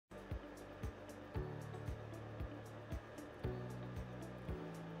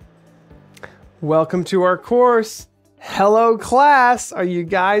Welcome to our course. Hello class, are you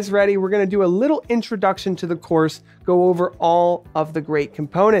guys ready? We're gonna do a little introduction to the course, go over all of the great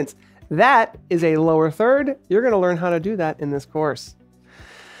components. That is a lower third. You're gonna learn how to do that in this course.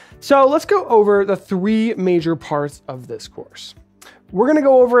 So let's go over the three major parts of this course. We're gonna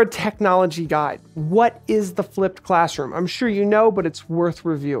go over a technology guide. What is the flipped classroom? I'm sure you know, but it's worth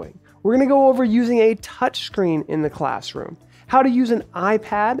reviewing. We're gonna go over using a touchscreen in the classroom, how to use an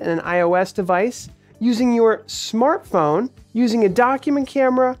iPad and an iOS device, using your smartphone, using a document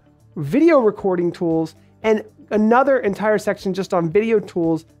camera, video recording tools, and another entire section just on video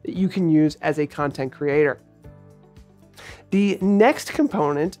tools that you can use as a content creator. The next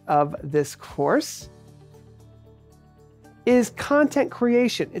component of this course is content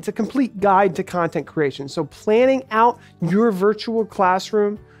creation. It's a complete guide to content creation. So planning out your virtual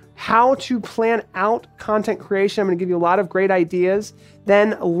classroom, how to plan out content creation. I'm going to give you a lot of great ideas.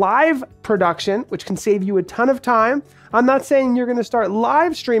 Then live production, which can save you a ton of time. I'm not saying you're going to start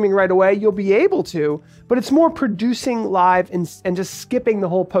live streaming right away. You'll be able to, but it's more producing live and just skipping the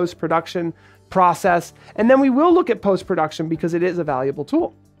whole post-production process. And then we will look at post-production because it is a valuable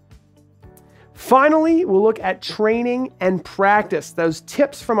tool. Finally, we'll look at training and practice. Those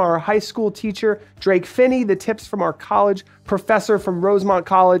tips from our high school teacher, Drake Finney, the tips from our college professor from Rosemont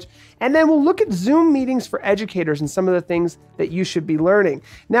College. And then we'll look at Zoom meetings for educators and some of the things that you should be learning.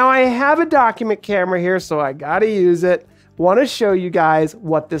 Now, I have a document camera here, so I gotta use it. Want to show you guys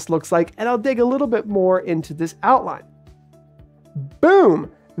what this looks like, and I'll dig a little bit more into this outline.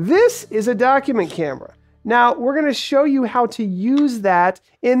 Boom! This is a document camera. Now, we're going to show you how to use that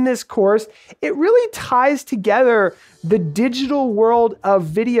in this course. It really ties together the digital world of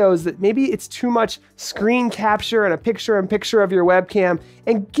videos that maybe it's too much screen capture and a picture-in-picture of your webcam,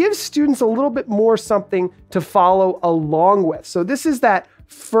 and gives students a little bit more something to follow along with. So this is that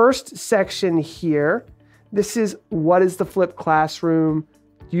first section here. This is what is the flipped classroom,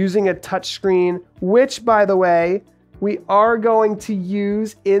 using a touchscreen, which, by the way, we are going to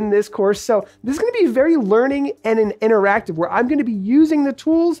use in this course. So this is going to be very learning and interactive, where I'm going to be using the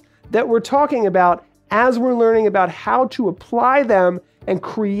tools that we're talking about as we're learning about how to apply them and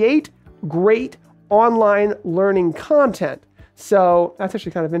create great online learning content. So that's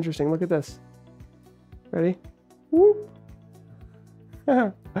actually kind of interesting. Look at this. Ready? Whoop.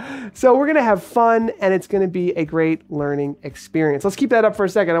 So we're going to have fun, and it's going to be a great learning experience. Let's keep that up for a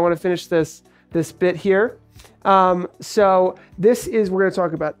second. I want to finish this bit here. So this is, we're going to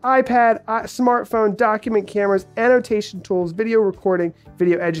talk about iPad, smartphone, document cameras, annotation tools, video recording,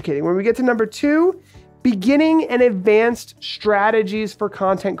 video educating. When we get to number 2, beginning and advanced strategies for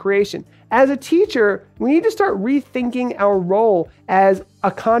content creation. As a teacher, we need to start rethinking our role as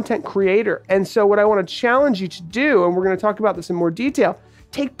a content creator. And so what I want to challenge you to do, and we're going to talk about this in more detail,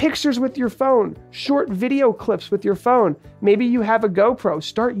 take pictures with your phone, short video clips with your phone. Maybe you have a GoPro.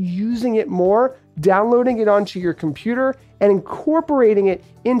 Start using it more, downloading it onto your computer, and incorporating it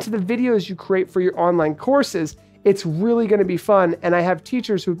into the videos you create for your online courses. It's really going to be fun. And I have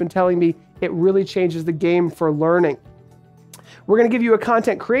teachers who've been telling me it really changes the game for learning. We're going to give you a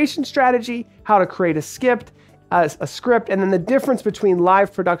content creation strategy, how to create a script, and then the difference between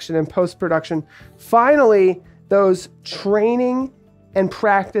live production and post-production. Finally, those training and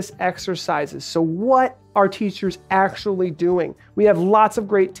practice exercises. So what are teachers actually doing? We have lots of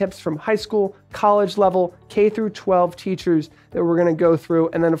great tips from high school, college level, K through 12 teachers that we're gonna go through.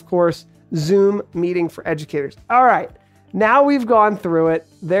 And then of course, Zoom meeting for educators. All right, now we've gone through it.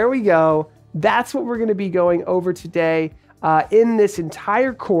 There we go. That's what we're gonna be going over today in this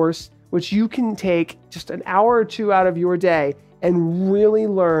entire course, which you can take just an hour or two out of your day and really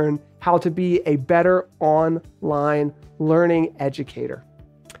learn how to be a better online learning educator.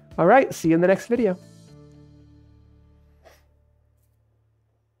 All right, see you in the next video.